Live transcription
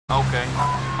Okay,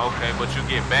 okay, but you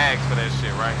get bags for that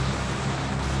shit, right?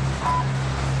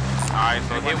 Alright,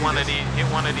 so hit one of these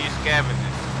scavengers.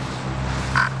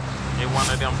 Hit one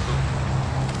of them two.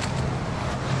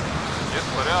 Just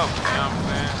whatever, you know what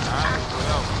I'm saying? Alright,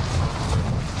 whatever.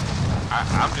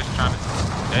 I'm just trying to,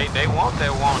 they want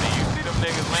that wanted. You see them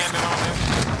niggas landing on this?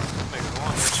 Them niggas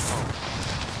want this smoke.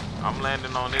 I'm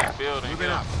landing on this building. Move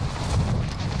it up.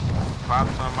 Pop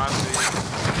some, I see.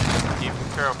 Keep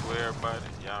it careful, everybody.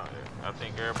 Y'all, I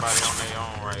think everybody on their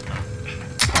own right now.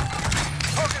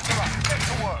 Focus them up. Get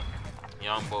to work.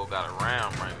 Young boy got a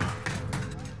ram right now.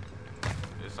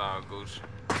 It's all Gucci.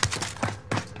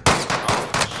 Oh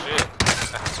shit.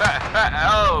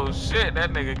 Oh shit,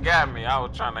 that nigga got me. I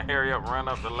was trying to hurry up, run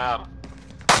up the ladder.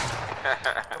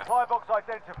 Supply box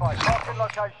identified. Marking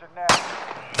location now.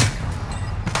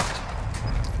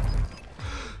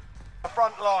 The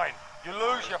front line. You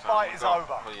lose, your fight is over.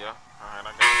 Oh yeah. Alright,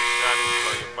 I got the shot in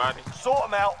for your body. Sort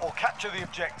them out or capture the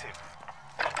objective.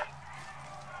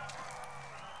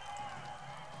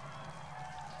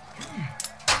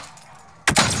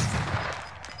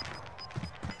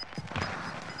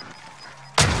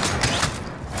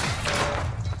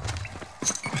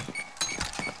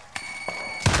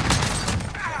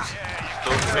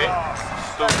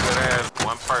 Stupid ass.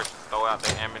 One person throw out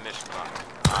the ammunition box.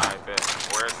 Alright, bet.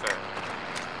 Where is that?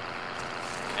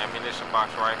 Ammunition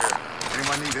box right here.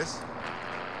 Anyone need this?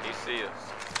 He see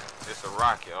us. It's a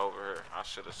rocket over here. I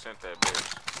should have sent that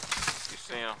bitch. You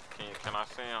see him? Can I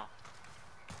see him?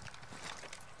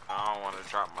 I don't want to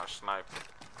drop my sniper.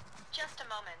 Just a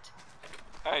moment.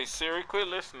 Hey Siri, quit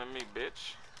listening to me,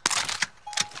 bitch.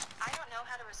 I don't know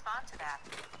how to respond to that.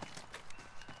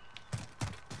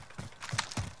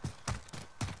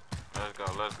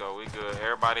 Let's go. We good.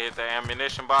 Everybody hit the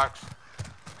ammunition box.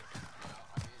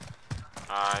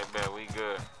 Alright, bet we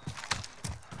good.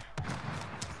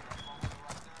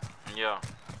 Yeah.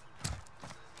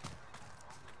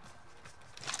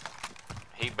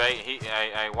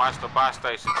 Hey, watch the buy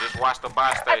station. Just watch the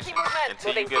buy station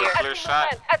until you get a clear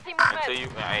shot. Until you,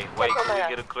 hey, wait till we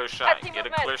get a clear shot. Get a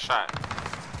clear shot.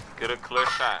 Get a clear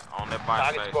shot on that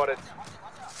buy station.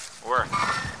 Where?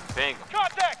 Ping him.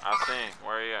 Contact! I seen.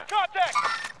 Where he at? Contact!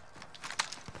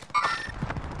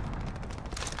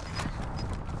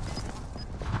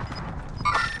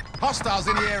 Hostiles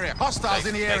in the area. Hostiles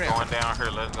in the area. They going down here.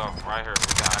 Let's go. Right here.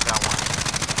 I got one.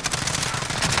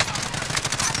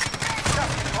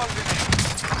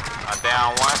 I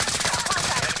down one.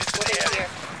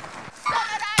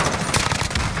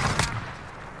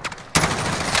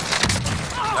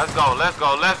 Let's go. Let's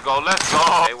go. Let's go. Let's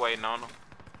go. They waiting on them.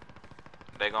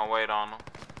 They gonna wait on them.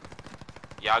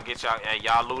 Y'all get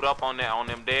y'all loot up on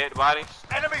them dead bodies.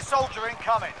 Enemy soldier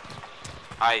incoming.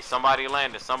 Hey, somebody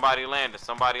landed. Somebody landed.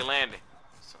 Somebody landed.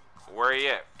 Where he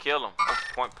at? Kill him.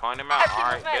 Point him out. All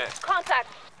right, bet. Contact.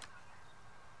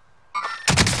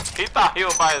 He thought he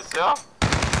was by himself.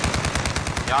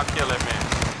 Y'all kill that man.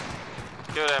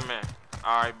 Kill that man.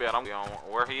 All right, bet. I'm on.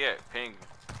 Where he at? Ping him.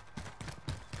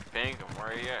 Ping him.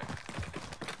 Where he at?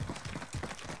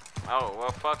 Oh,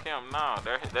 well, fuck him. No,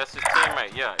 that's his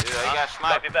teammate. Yeah, they got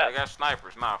snipers. They got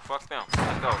snipers. Nah, fuck them.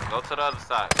 Let's go. Go to the other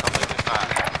side. Come to this side.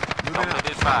 Come to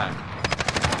this side.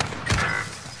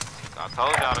 I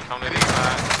told y'all to come to this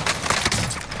side.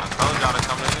 I told y'all to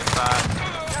come to this side.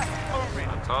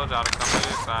 I told y'all to come to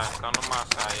this side. Come to my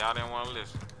side. Y'all didn't want to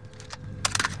listen.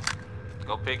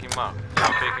 Go pick him up.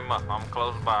 Y'all pick him up. I'm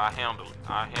close by. I handle it.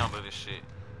 I handle this shit.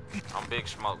 I'm Big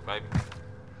Smoke, baby.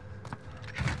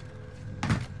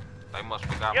 They must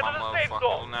forgot my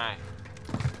motherfucking name.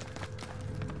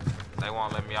 They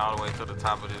won't let me all the way to the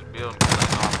top of this building because they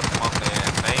know I'm gonna smoke their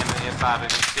ass. They in the inside of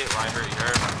this shit right here, you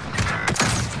heard me?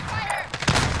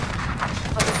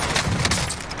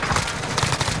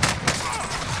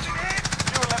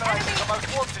 You eliminated the most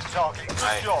wanted target.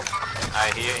 Good job. Hey,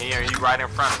 he right in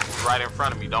front of me. He right in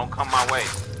front of me. Don't come my way.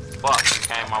 Fuck, he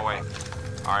came my way.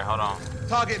 Alright, hold on.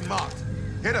 Target marked.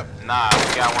 Hit him. Nah,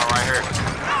 we got one right here.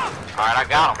 Alright, I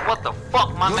got him. What the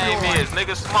fuck my name is?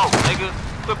 Nigga Smoke, nigga.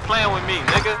 Quit playing with me,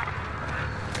 nigga.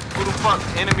 Who the fuck?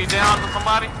 Enemy down to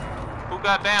somebody? Who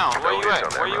got down? Where you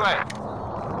at? Where you at?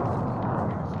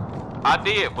 I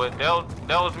did, but that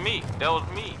was me. That was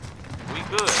me. We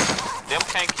good. Them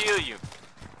can't kill you.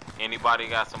 Anybody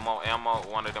got some more ammo?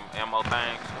 One of them ammo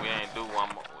things? We ain't do one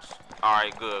more.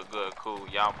 Alright, good, cool.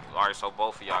 Y'all, alright, so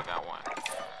both of y'all got one.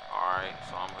 Alright,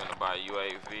 so I'm gonna buy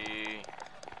UAV.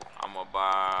 I'm gonna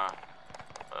buy,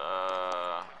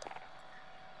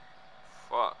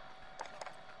 fuck.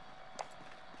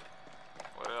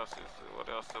 What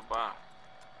else to buy?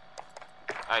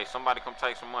 Hey, somebody come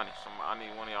take some money. I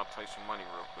need one of y'all to take some money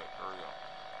real quick. Hurry up.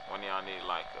 One of y'all need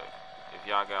like a, if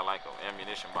y'all got like an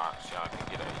ammunition box, y'all can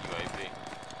get a UAV.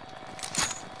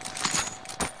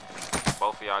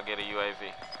 Both of y'all get a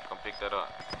UAV. Come pick that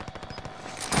up.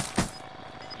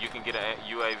 You can get a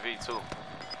UAV too.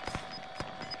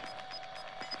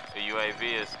 A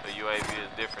UAV is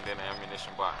different than an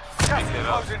ammunition box. Pick that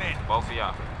up. Both of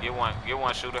y'all. Get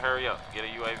one shooter, hurry up. Get a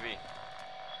UAV.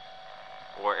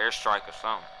 Or airstrike or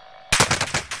something.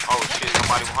 Oh shit,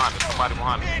 somebody behind us, somebody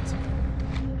behind us.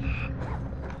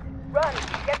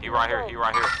 He right here, he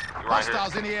right here. He right here.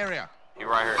 Hostiles in the area. He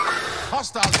right here.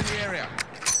 Hostiles in the area.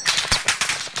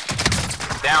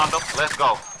 Downed him. Let's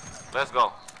go. Let's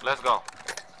go. Let's go.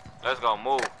 Let's go.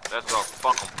 Move. Let's go.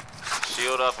 Fuck them.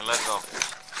 Shield up and let's go.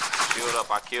 Shield up.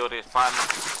 I killed his partner.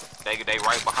 They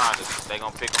right behind us. They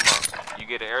gonna pick him up. You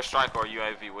get an airstrike or a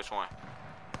UAV? Which one?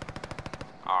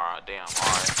 Alright, damn.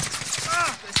 Alright.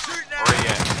 Where he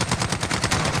at?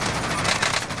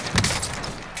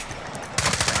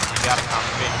 He gotta come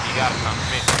to me. He gotta come to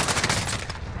me.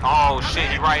 Oh shit,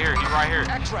 he right here. He right here.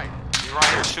 X-ray. He right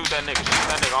here. Shoot that nigga. Shoot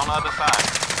that nigga on the other side.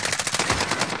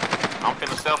 I'm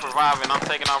finna self-revive and I'm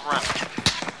taking off running.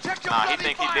 Nah, he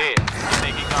think he dead. He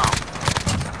think he gone.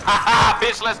 Haha,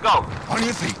 bitch, let's go. On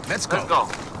your feet. Let's go. Let's go.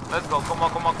 Let's go. Come on,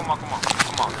 come on, come on, come on.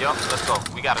 Come on. Yup, let's go.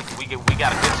 We got a good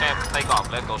chance to take off.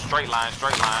 Let's go. Straight line,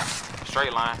 straight line,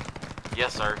 straight line.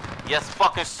 Yes, sir. Yes,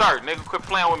 fucking sir. Nigga, quit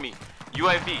playing with me.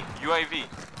 UAV, UAV,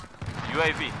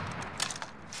 UAV.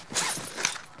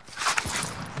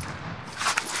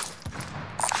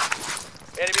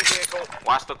 Enemy vehicle.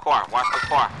 Watch the car. Watch the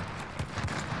car.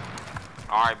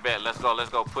 All right, bet. Let's go. Let's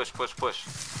go. Push, push, push.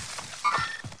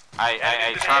 Hey,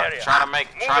 try to make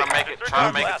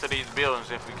it to these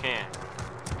buildings if we can.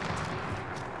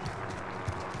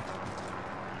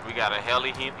 We got a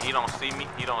heli. He don't see me.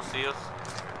 He don't see us.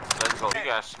 Let's go. You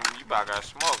about got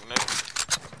smoke,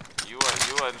 nigga. You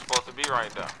wasn't supposed to be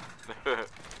right there.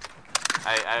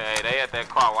 hey, they at that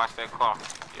car. Watch that car.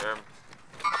 You heard me?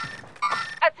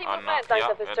 I see movement. Signs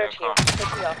of a search here.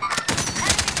 Take me off.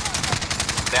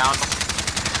 Down.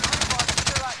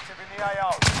 Still active in the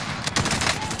AO.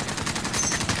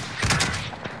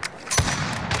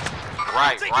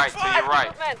 Right, to your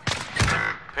right.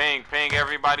 Ping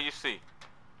everybody you see.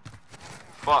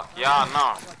 Fuck, y'all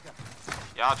know.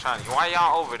 Y'all trying, why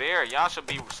y'all over there? Y'all should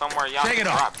be somewhere y'all can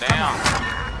drop down.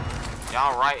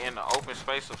 Y'all right in the open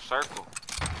space of circle.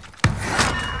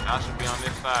 Y'all should be on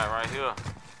this side right here.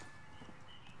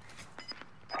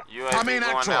 UAV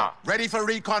going out. Ready for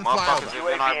recon Motherfuckers flyover.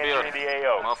 is in our building.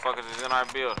 Motherfuckers is in our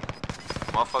building.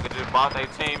 Motherfuckers just bought their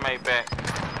teammate back.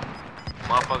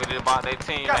 Motherfuckers just bought their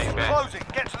teammate back. Closing.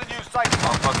 Get to the new safe.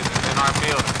 Motherfuckers is in our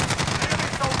building.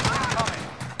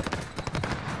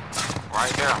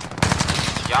 Right there.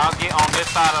 Y'all get on this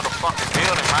side of the fucking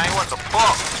building, man. What the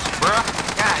fuck, bruh?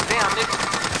 God damn, nigga.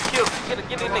 Kill.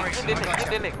 Get that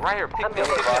nigga. Right here. Pick me up.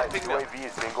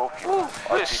 Woo.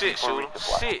 Good shit, shooter.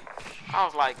 Shit. I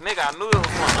was like, nigga, I knew it was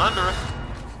going under us.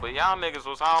 But y'all niggas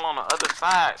was all on the other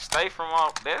side. Stay from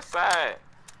on that side.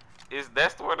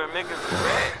 That's where the niggas is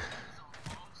at.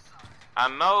 I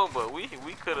know, but we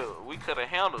could have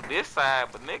handled this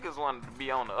side, but niggas wanted to be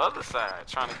on the other side,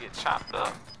 trying to get chopped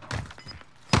up.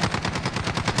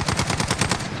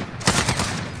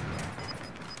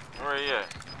 Where he at?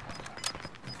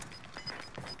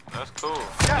 That's cool.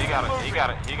 He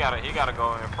gotta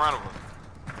go in front of us.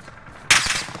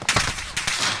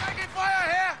 Taking fire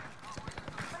here.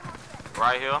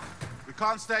 Right here. We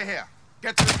can't stay here.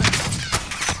 Get to the thing.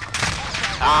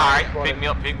 Alright, pick me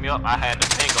up. I had to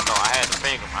ping him though. I had to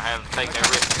take that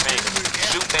risk and ping him.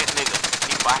 Shoot that nigga.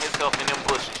 He by himself in them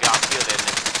bushes. Y'all kill that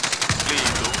nigga.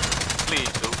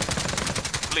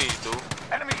 Please do.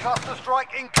 Enemy cluster strike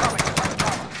incoming.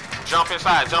 Jump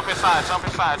inside.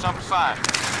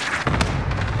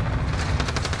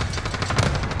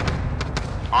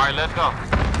 Alright, let's go.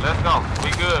 We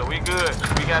good. We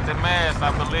got the mask. I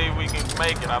believe we can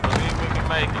make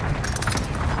it.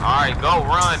 Alright, go.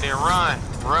 Run, then run.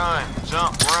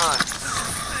 Jump, run.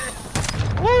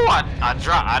 Woo! I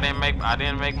dropped. I didn't make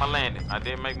my landing.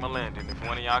 If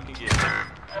one of y'all can get me.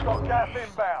 Got gas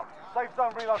inbound. Safe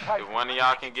zone relocation. If one of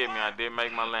y'all can get me, I did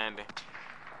make my landing.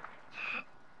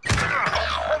 10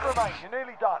 remain. You're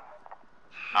nearly done.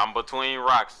 I'm between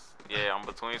rocks. Yeah, I'm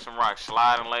between some rocks.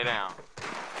 Slide and lay down.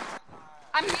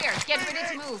 I'm here. Get ready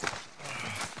to move.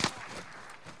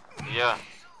 Yeah.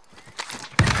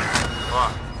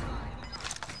 Fuck.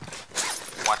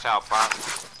 Watch out, Pop.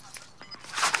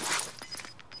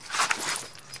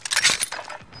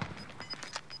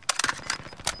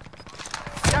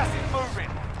 Gas is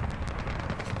moving.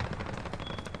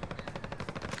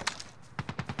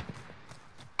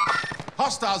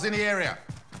 Hostiles in the area.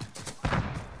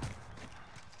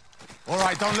 All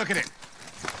right, don't look at it.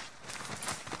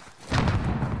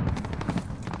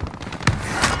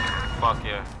 Fuck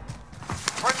yeah.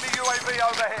 Friendly UAV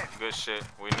overhead. Good shit.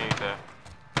 We need that.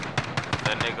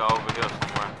 That nigga over here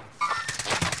somewhere.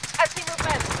 I see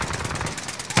movement.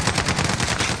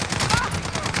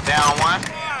 Down one.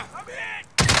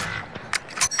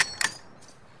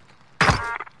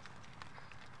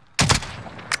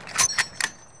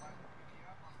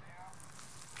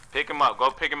 Pick him up. Go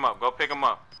pick him up. Go pick him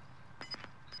up.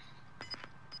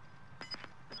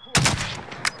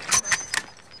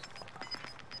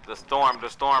 The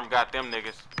storm got them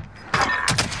niggas.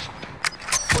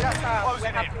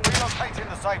 Closing in. Relocating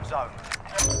the safe zone.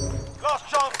 Last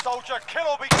chance, soldier. Kill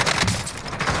or be...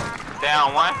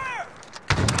 Down one.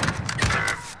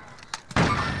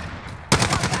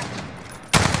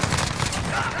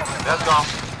 Let's go.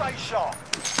 Stay sharp.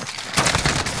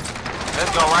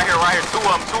 Let's go right here. Two of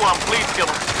them. Please kill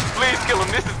him. Please kill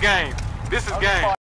him. This is game. This is game.